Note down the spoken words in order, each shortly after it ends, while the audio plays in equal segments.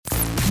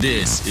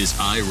This is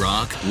I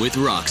Rock with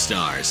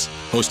Rockstars,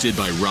 hosted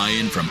by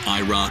Ryan from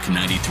iRock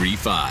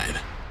 93.5.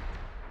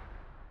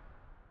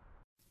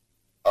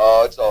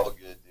 Oh, it's all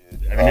good, dude.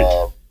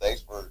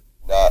 Thanks for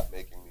not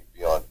making me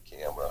be on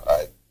camera.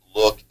 I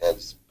look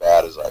as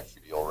bad as I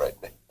feel right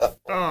now.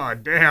 Oh,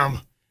 damn.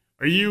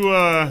 Are you,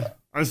 I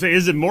say,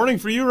 is it morning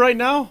for you right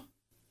now?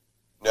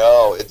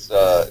 No, it's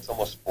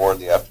almost 4 in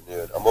the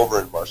afternoon. I'm over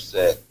in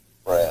Marseille,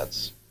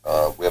 France.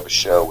 We have a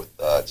show with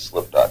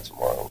Slipknot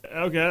tomorrow.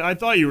 Okay, I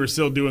thought you were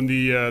still doing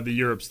the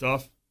Europe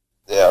stuff.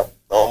 Yeah,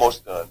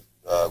 almost done.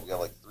 We got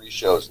like 3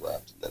 shows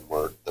left, and then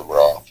we're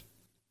off.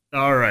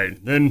 All right,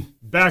 then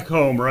back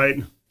home,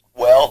 right?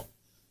 Well,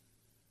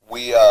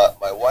 we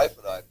my wife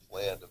and I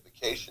planned a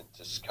vacation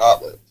to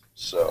Scotland.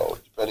 So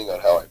depending on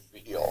how I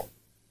feel,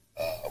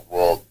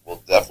 we'll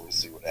definitely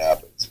see what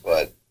happens.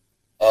 But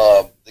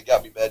they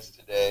got me meds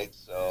today,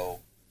 so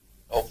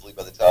hopefully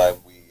by the time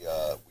we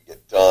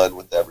get done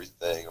with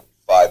everything,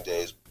 5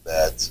 days with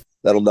meds,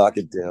 that'll knock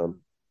it down.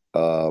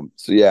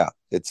 So yeah,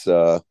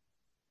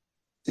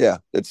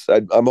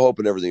 I'm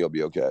hoping everything will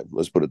be okay.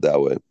 Let's put it that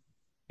way.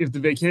 If the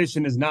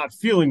vacation is not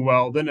feeling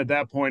well, then at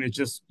that point it's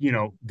just,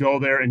 go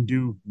there and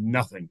do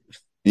nothing.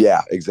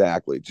 Yeah,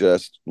 exactly.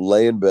 Just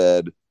lay in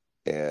bed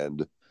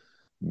and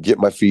get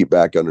my feet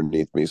back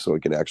underneath me so we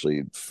can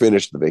actually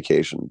finish the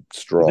vacation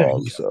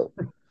strong. So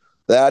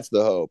that's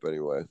the hope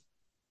anyway.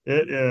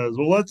 It is.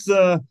 Well, let's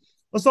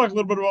talk a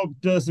little bit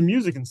about some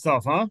music and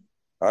stuff, huh?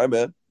 All right,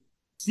 man.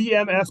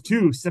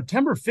 CMF2,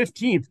 September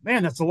 15th.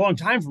 Man, that's a long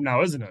time from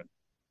now, isn't it?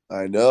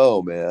 I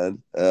know,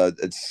 man.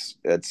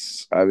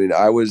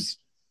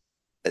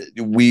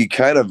 We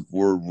kind of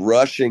were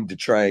rushing to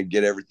try and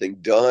get everything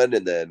done.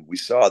 And then we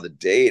saw the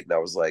date and I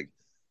was like,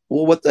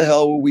 well, what the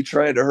hell were we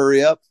trying to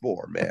hurry up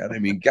for, man? I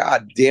mean,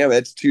 God damn it.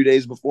 It's 2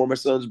 days before my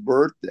son's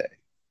birthday.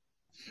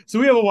 So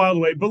we have a while to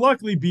wait, but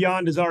luckily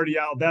Beyond is already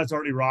out. That's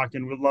already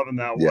rocking. We're loving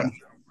that one.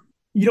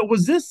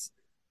 Was this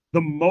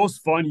the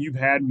most fun you've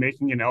had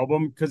making an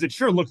album? Because it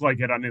sure looked like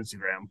it on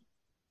Instagram.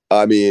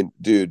 I mean,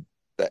 dude,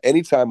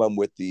 anytime I'm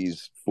with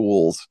these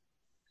fools,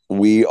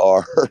 we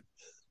are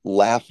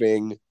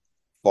laughing,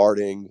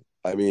 farting.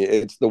 I mean,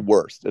 it's the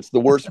worst. It's the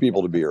worst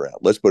people to be around.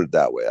 Let's put it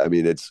that way. I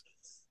mean,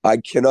 I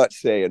cannot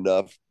say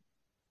enough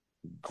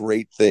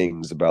great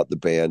things about the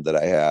band that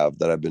I have,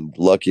 that I've been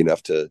lucky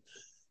enough to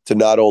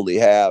not only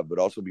have, but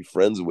also be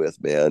friends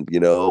with, man.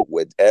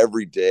 With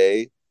every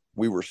day,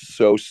 we were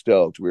so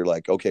stoked. We were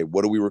like, okay,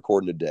 what are we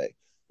recording today?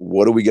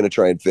 What are we going to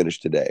try and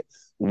finish today?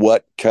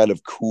 What kind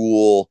of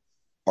cool,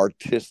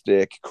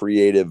 artistic,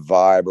 creative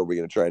vibe are we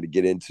going to try to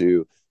get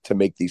into to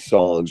make these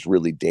songs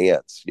really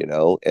dance,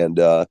 And,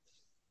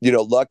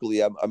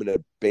 luckily I'm in a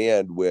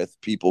band with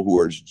people who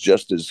are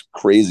just as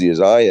crazy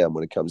as I am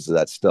when it comes to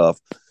that stuff.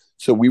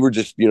 So we were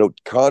just,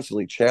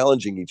 constantly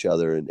challenging each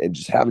other and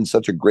just having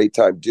such a great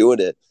time doing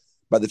it.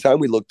 By the time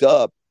we looked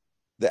up,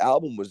 the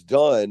album was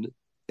done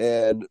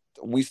and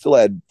we still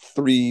had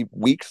 3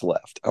 weeks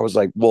left. I was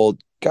like, well,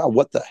 God,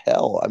 what the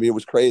hell? I mean, it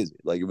was crazy.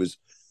 Like it was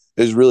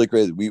really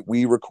crazy.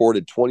 We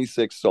recorded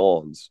 26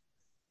 songs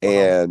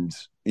and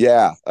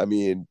yeah, I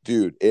mean,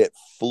 dude, it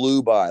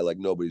flew by like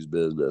nobody's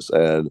business.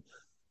 And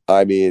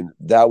I mean,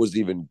 that was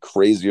even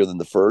crazier than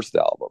the first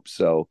album.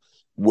 So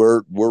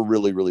we're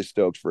really, really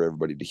stoked for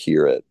everybody to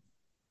hear it.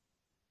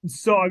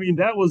 So, I mean,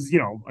 that was,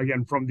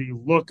 again, from the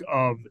look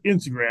of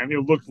Instagram, it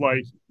looked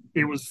like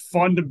it was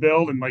fun to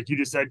build. And like you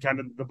just said,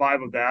 kind of the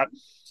vibe of that.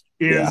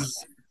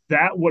 Is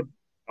that what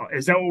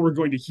we're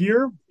going to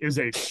hear? Is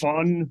a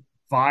fun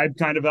vibe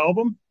kind of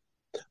album?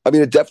 I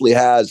mean, it definitely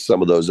has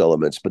some of those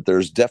elements, but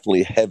there's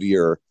definitely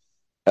heavier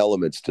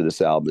elements to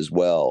this album as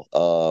well.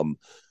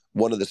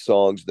 One of the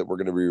songs that we're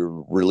going to be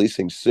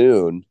releasing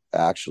soon,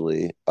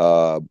 actually,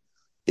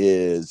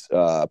 is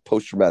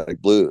Post-Traumatic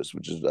Blues,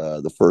 which is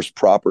the first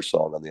proper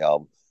song on the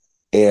album.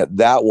 And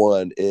that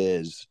one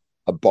is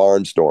a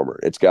barnstormer.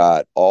 It's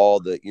got all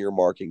the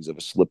earmarkings of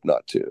a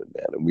Slipknot tune,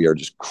 man, and we are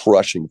just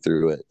crushing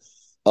through it.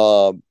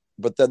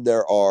 But then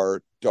there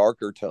are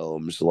darker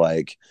tones,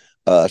 like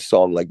a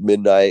song like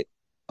Midnight.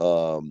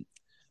 There's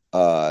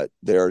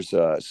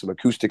some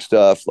acoustic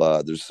stuff.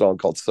 There's a song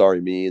called Sorry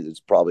Me. It's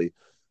probably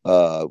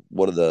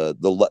one of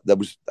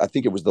I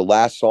think it was the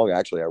last song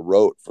actually I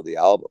wrote for the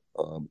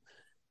album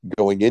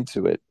going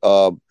into it.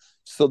 So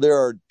there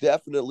are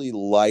definitely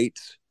light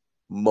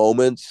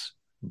moments,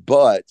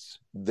 but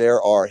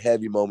there are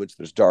heavy moments.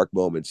 There's dark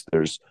moments.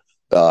 There's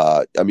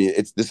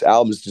this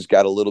album has just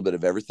got a little bit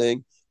of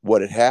everything.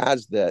 What it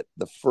has that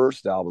the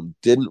first album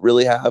didn't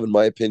really have, in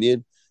my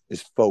opinion,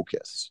 is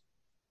focus.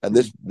 And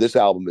this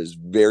album is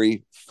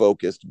very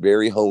focused,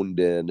 very honed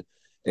in,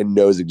 and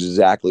knows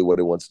exactly what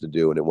it wants to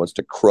do, and it wants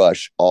to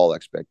crush all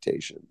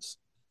expectations.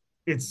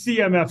 It's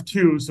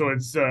CMF2, so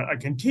it's a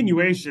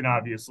continuation,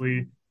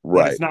 obviously.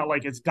 Right. But it's not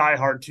like it's Die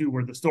Hard 2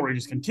 where the story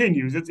just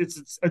continues.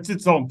 It's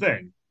its own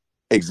thing.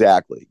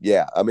 Exactly.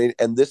 Yeah. I mean,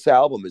 and this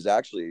album is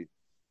actually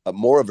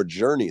more of a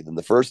journey than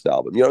the first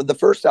album. The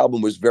first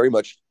album was very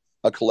much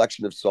a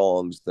collection of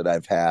songs that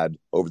I've had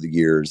over the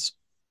years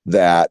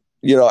that,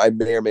 I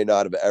may or may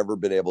not have ever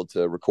been able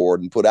to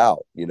record and put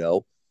out,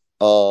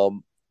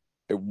 um,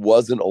 it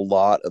wasn't a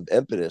lot of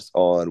impetus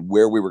on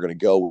where we were going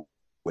to go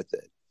with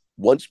it.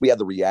 Once we had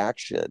the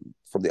reaction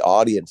from the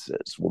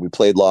audiences when we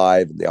played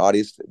live, and the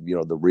audience,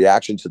 the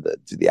reaction to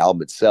the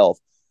album itself,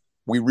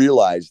 we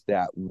realized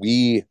that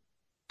we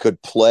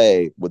could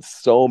play with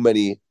so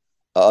many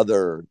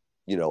other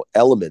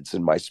elements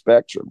in my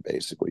spectrum,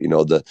 basically,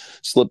 the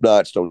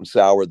Slipknot, Stone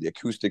Sour, the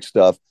acoustic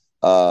stuff,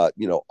 all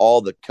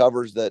the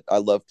covers that I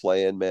love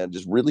playing, man,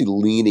 just really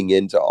leaning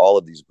into all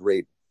of these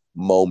great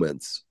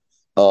moments.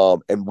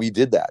 And we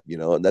did that,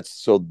 and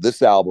so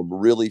this album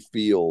really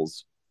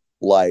feels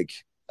like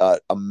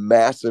a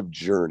massive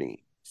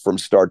journey from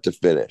start to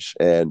finish.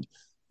 And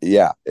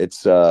yeah,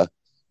 it's going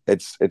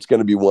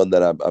to be one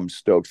that I'm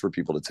stoked for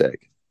people to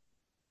take.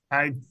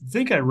 I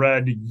think I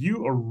read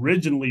you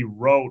originally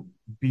wrote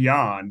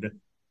Beyond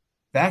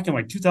back in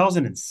like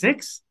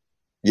 2006.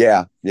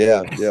 Yeah.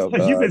 You've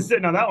been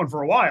sitting on that one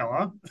for a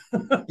while,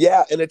 huh?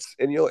 Yeah, and it's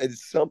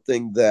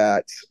something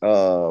that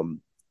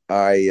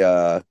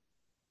I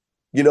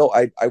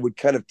would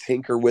kind of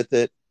tinker with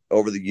it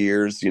over the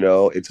years.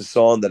 It's a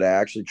song that I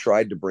actually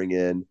tried to bring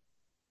in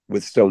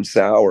with Stone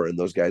Sour, and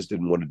those guys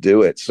didn't want to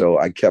do it, so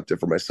I kept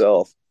it for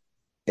myself.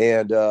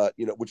 And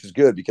which is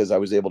good because I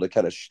was able to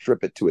kind of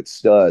strip it to its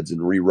studs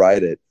and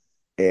rewrite it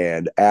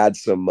and add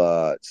some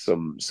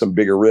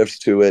bigger riffs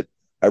to it.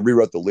 I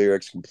rewrote the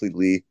lyrics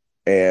completely,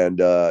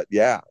 and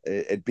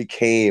it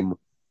became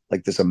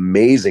like this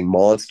amazing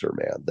monster,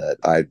 man. That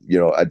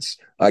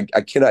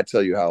I cannot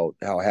tell you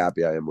how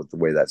happy I am with the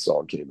way that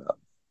song came out.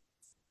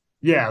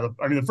 Yeah,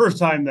 the first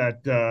time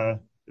that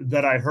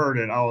I heard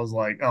it, I was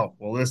like, "Oh,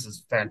 well, this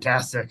is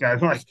fantastic."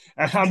 I'm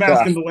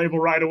asking the label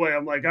right away.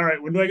 I'm like, "All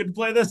right, when do I get to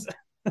play this?"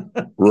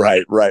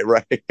 Right.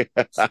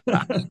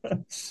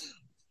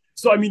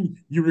 So,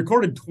 you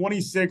recorded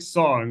 26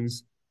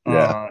 songs,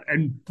 Yeah.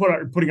 and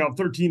putting out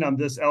 13 on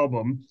this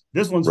album.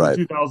 This one's from Right.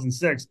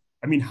 2006.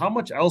 How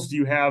much else do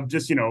you have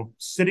just,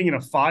 sitting in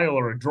a file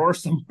or a drawer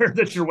somewhere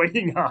that you're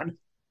waiting on?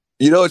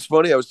 It's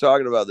funny. I was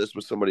talking about this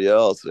with somebody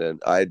else,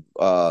 and I've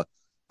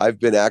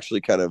been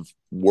actually kind of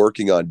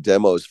working on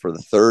demos for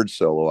the third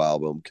solo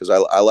album because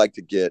I like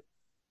to get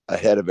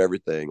ahead of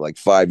everything, like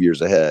 5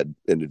 years ahead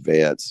in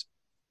advance.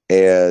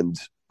 And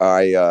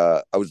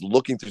I was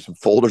looking through some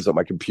folders on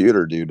my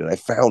computer, dude, and I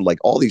found like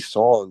all these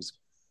songs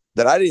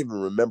that I didn't even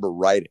remember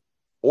writing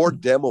or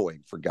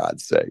demoing, for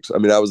God's sakes. I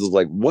was just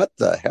like, what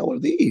the hell are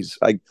these?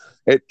 Like,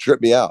 it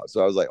tripped me out.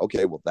 So I was like,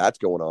 okay, well, that's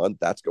going on,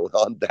 that's going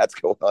on, that's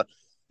going on.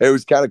 It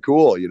was kind of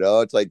cool,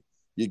 It's like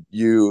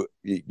you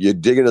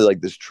dig into like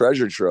this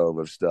treasure trove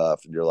of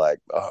stuff, and you're like,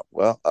 oh,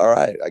 well, all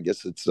right, I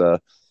guess we're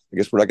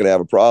not going to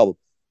have a problem.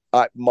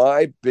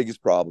 My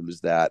biggest problem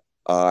is that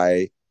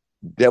I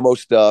demo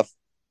stuff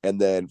and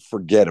then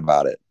forget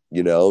about it,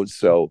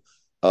 So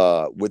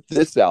with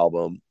this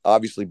album,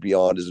 obviously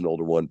Beyond is an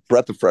older one.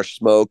 Breath of Fresh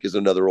Smoke is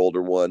another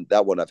older one.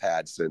 That one I've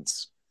had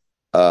since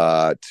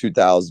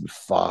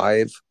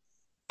 2005.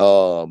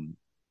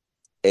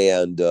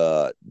 And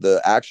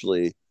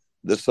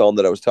the song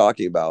that I was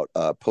talking about,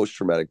 Post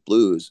Traumatic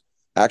Blues,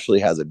 actually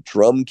has a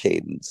drum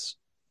cadence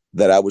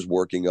that I was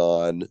working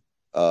on,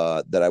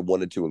 that I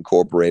wanted to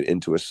incorporate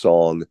into a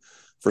song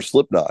for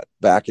Slipknot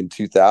back in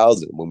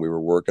 2000 when we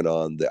were working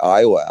on the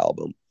Iowa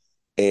album.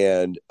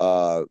 And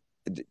I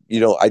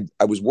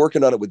was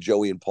working on it with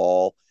Joey and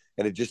Paul,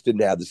 and it just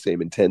didn't have the same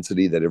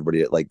intensity that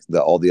everybody, like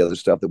all the other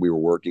stuff that we were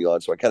working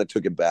on. So I kind of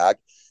took it back,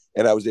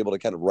 and I was able to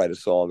kind of write a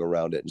song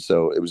around it. And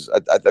so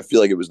I feel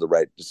like it was the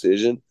right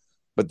decision,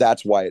 but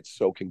that's why it's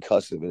so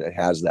concussive and it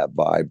has that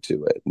vibe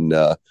to it. And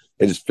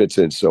it just fits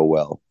in so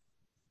well.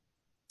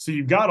 So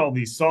you've got all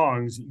these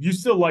songs. You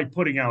still like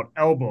putting out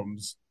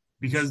albums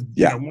because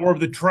Yeah. More of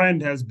the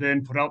trend has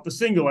been put out the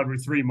single every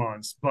 3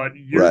 months, but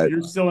Right.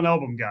 you're still an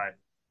album guy.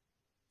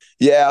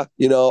 Yeah,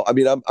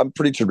 I'm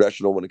pretty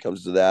traditional when it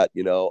comes to that,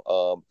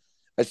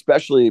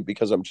 especially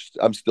because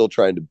I'm still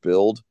trying to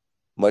build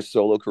my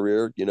solo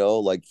career,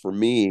 like for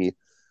me,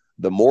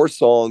 the more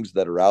songs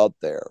that are out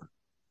there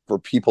for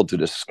people to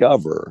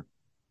discover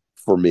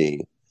for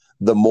me,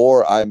 the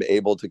more I'm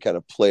able to kind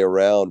of play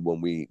around when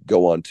we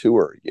go on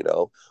tour,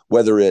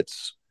 whether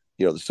it's,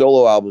 the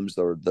solo albums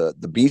or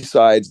the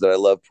B-sides that I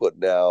love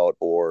putting out,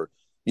 or,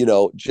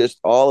 just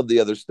all of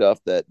the other stuff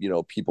that,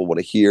 people want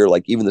to hear,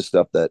 like even the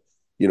stuff that,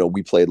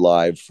 we played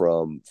live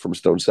from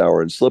Stone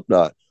Sour and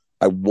Slipknot.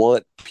 I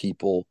want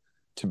people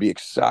to be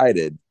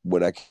excited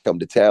when I come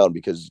to town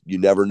because you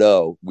never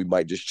know, we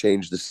might just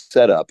change the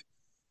setup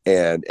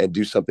and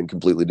do something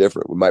completely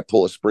different. We might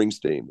pull a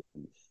Springsteen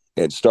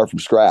and start from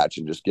scratch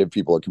and just give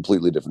people a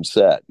completely different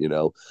set,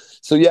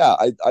 So yeah,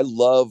 I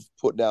love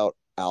putting out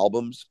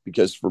albums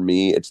because for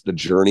me it's the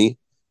journey,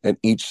 and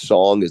each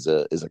song is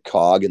a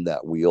cog in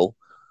that wheel.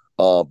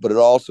 But it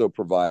also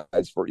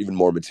provides for even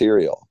more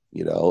material,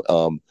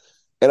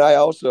 and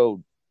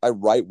I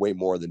write way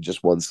more than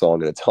just one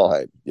song at a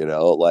time,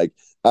 like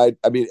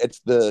it's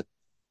the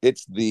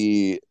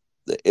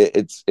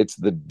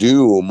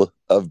doom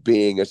of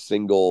being a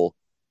single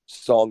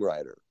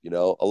songwriter.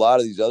 A lot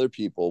of these other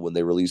people, when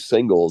they release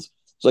singles,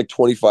 it's like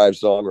 25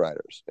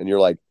 songwriters, and you're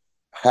like,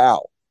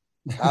 How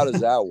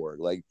does that work?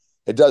 Like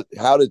it does.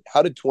 How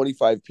did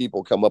 25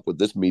 people come up with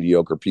this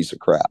mediocre piece of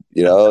crap?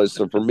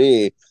 So for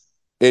me,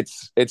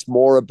 it's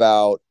more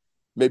about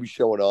maybe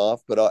showing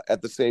off, but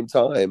at the same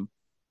time,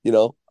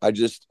 I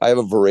have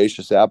a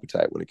voracious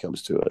appetite when it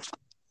comes to it.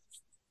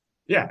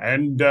 Yeah,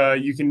 and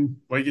you can,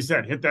 like you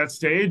said, hit that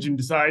stage and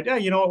decide, yeah,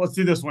 you know what, let's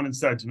do this one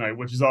instead tonight,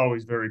 which is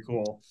always very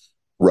cool.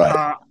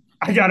 Right.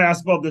 I got to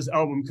ask about this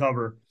album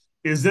cover.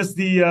 Is this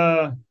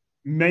the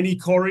many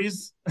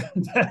Corys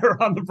that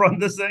are on the front of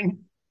this thing?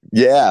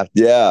 Yeah,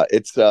 yeah.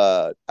 It's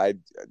an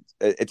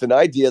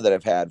idea that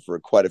I've had for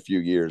quite a few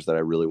years that I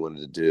really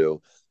wanted to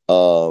do.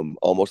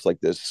 Almost like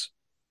this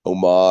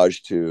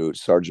homage to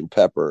Sergeant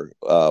Pepper,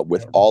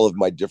 with all of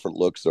my different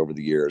looks over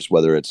the years,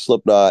 whether it's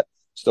Slipknot,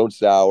 Stone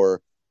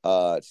Sour,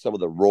 some of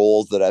the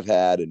roles that I've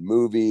had in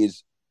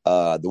movies.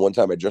 The one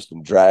time I dressed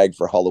in drag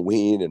for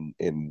Halloween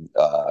in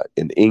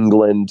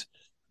England.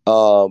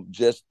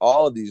 Just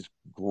all of these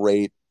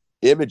great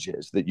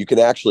images that you can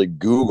actually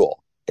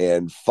Google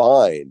and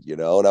find,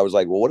 and I was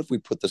like, well, what if we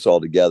put this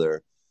all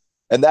together?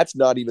 And that's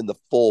not even the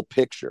full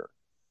picture.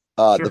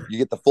 Sure. You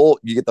get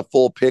the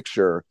full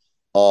picture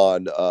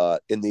on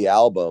in the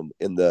album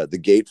in the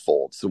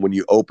gatefold. So when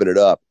you open it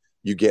up,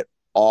 you get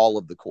all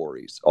of the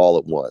Corys all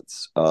at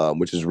once,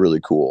 which is really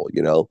cool.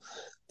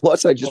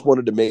 Plus, I just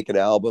wanted to make an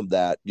album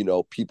that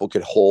people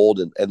could hold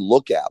and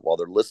look at while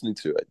they're listening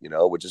to it.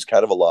 Which is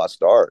kind of a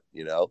lost art.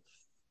 Yeah,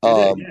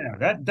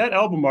 that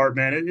album art,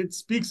 man, it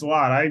speaks a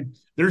lot.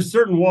 There's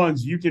certain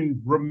ones you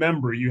can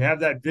remember. You have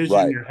that vision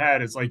in Right. your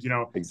head. It's like,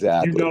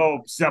 Exactly.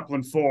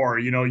 Zeppelin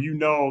 4, those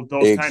kind of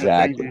things.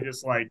 Exactly. You're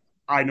just like,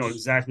 I know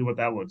exactly what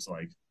that looks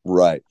like.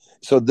 Right.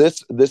 So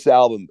this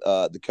album,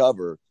 the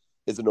cover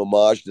is an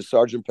homage to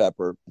Sergeant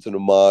Pepper. It's an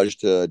homage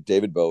to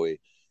David Bowie,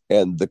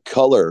 and the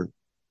color,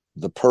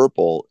 the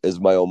purple, is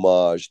my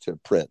homage to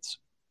Prince,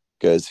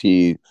 because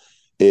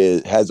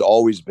has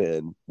always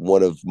been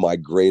one of my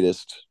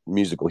greatest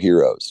musical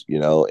heroes.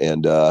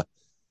 And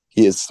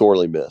he is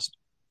sorely missed.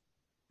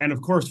 And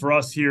of course, for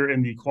us here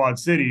in the Quad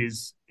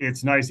Cities,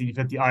 it's nice that you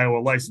fit the Iowa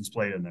license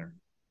plate in there.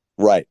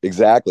 Right.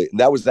 Exactly. And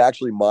that was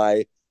actually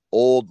my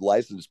old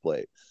license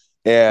plate.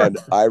 And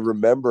I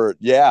remember,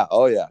 yeah,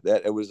 oh yeah,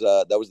 that was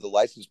the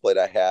license plate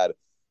I had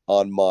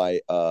on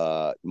my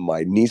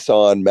my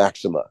Nissan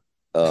Maxima,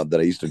 that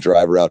I used to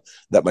drive around,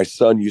 that my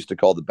son used to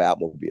call the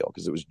Batmobile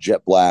because it was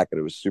jet black and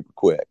it was super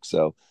quick.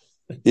 So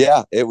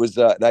yeah, it was,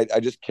 and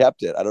I just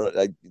kept it.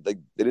 They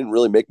didn't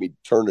really make me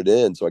turn it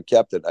in, so I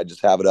kept it. I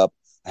just have it up.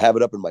 I have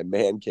it up in my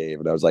man cave,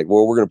 and I was like,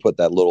 well, we're gonna put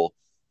that little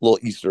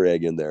Easter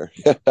egg in there.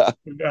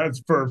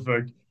 That's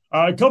perfect.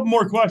 A couple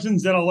more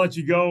questions, then I'll let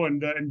you go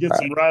and get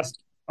some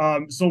rest.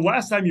 So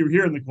last time you were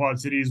here in the Quad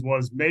Cities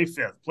was May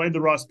 5th. Played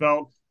the Rust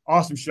Belt.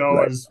 Awesome show,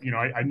 Right. as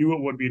I knew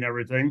it would be and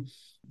everything.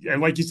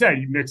 And like you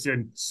said, you mix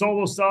in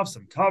solo stuff,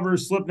 some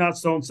covers, Slipknot,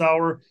 Stone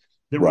Sour.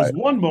 There was Right.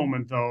 one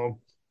moment though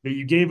that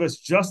you gave us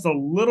just a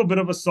little bit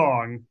of a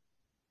song,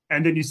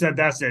 and then you said,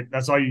 "That's it.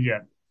 That's all you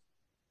get."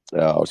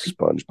 Oh,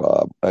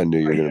 SpongeBob! I knew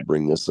you were gonna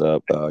bring this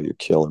up. Oh, you're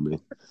killing me.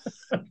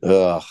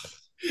 Ugh.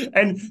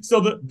 And so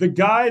the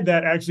guy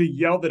that actually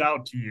yelled it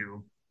out to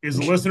you is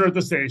a listener at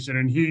the station,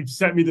 and he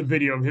sent me the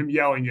video of him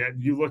yelling it,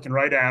 you looking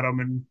right at him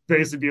and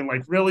basically being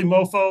like, "Really,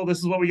 mofo? This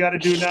is what we got to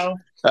do now?"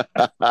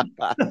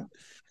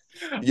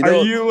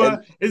 Are you?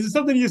 Is it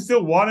something you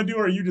still want to do,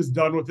 or are you just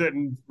done with it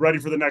and ready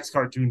for the next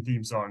cartoon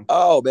theme song?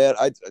 Oh man,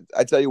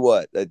 I tell you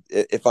what,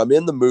 if I'm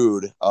in the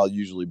mood, I'll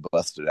usually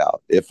bust it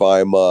out. If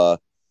I'm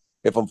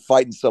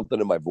fighting something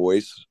in my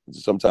voice,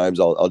 sometimes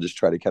I'll just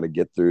try to kind of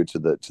get through to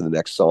the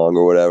next song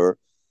or whatever.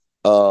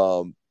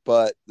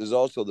 But there's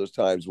also those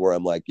times where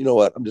I'm like, you know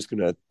what, I'm just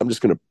gonna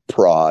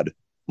prod.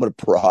 I'm gonna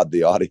prod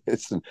the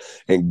audience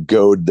and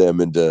goad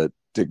them into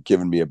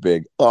giving me a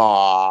big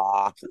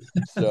ah.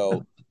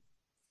 So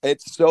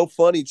it's so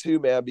funny too,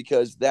 man,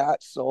 because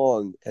that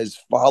song has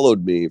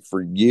followed me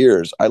for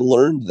years. I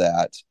learned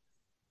that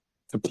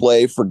to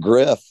play for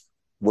Griff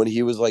when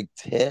he was like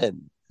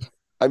 10.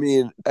 I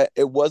mean,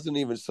 it wasn't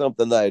even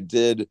something that I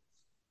did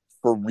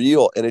for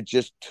real, and it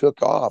just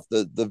took off.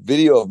 The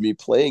video of me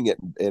playing it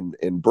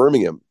in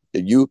Birmingham,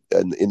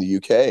 in the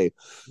UK,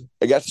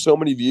 I got so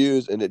many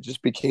views, and it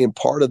just became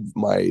part of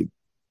my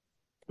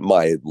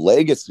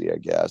legacy, I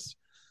guess.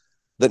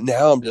 That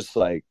now I'm just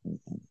like,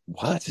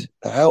 what?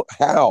 How?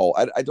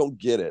 I don't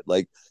get it.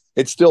 Like,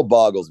 it still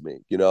boggles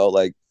me.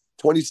 Like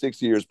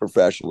 26 years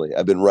professionally,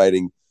 I've been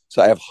writing,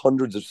 so I have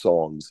hundreds of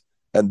songs,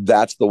 and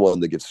that's the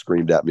one that gets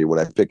screamed at me when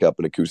I pick up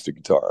an acoustic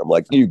guitar. I'm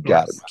like, you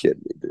gotta be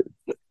kidding me, dude.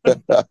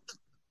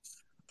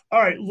 All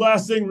right,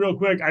 last thing real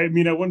quick. I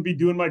mean, I wouldn't be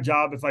doing my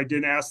job if I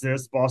didn't ask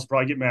this. Boss would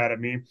probably get mad at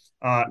me.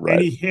 Right.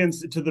 Any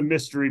hints to the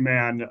mystery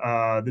man,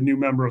 the new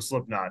member of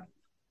Slipknot?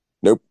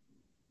 Nope.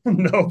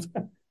 Nope.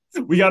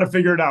 We got to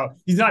figure it out.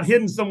 He's not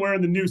hidden somewhere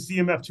in the new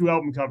CMF2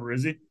 album cover,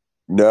 is he?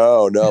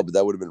 No, but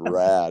that would have been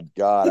rad.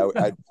 God,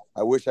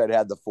 I wish I'd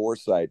had the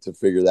foresight to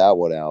figure that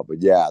one out.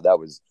 But yeah,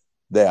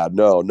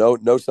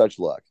 no such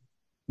luck.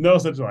 No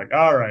such luck.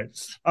 All right.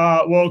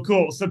 Well,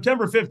 cool.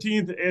 September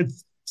 15th,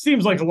 it's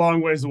seems like a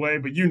long ways away,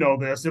 but you know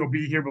this. It'll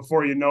be here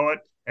before you know it.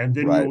 And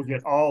then we Right. will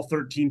get all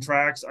 13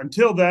 tracks.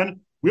 Until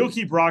then, we'll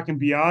keep rocking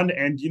beyond.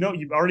 And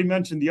you've already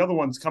mentioned the other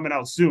one's coming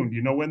out soon. Do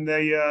you know when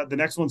the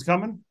next one's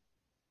coming?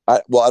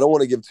 Well, I don't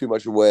want to give too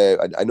much away.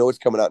 I know it's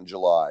coming out in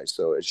July,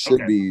 so it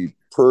should Okay. be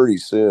pretty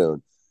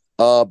soon.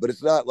 But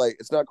it's not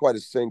quite a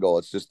single.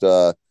 It's just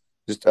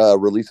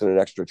releasing an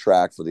extra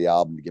track for the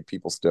album to get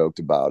people stoked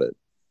about it.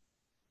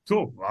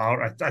 Cool.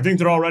 I think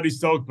they're already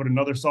stoked, but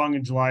another song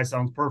in July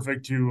sounds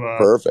perfect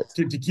Perfect.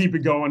 to keep it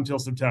going until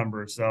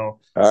September. So,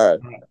 All right.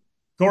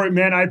 Corey,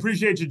 man, I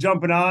appreciate you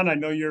jumping on. I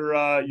know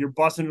you're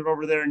busting it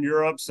over there in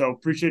Europe, so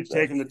appreciate you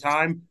taking the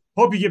time.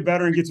 Hope you get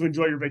better and get to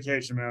enjoy your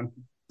vacation, man.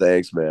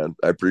 Thanks, man.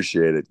 I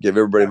appreciate it. Give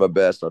everybody my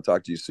best. I'll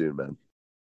talk to you soon, man.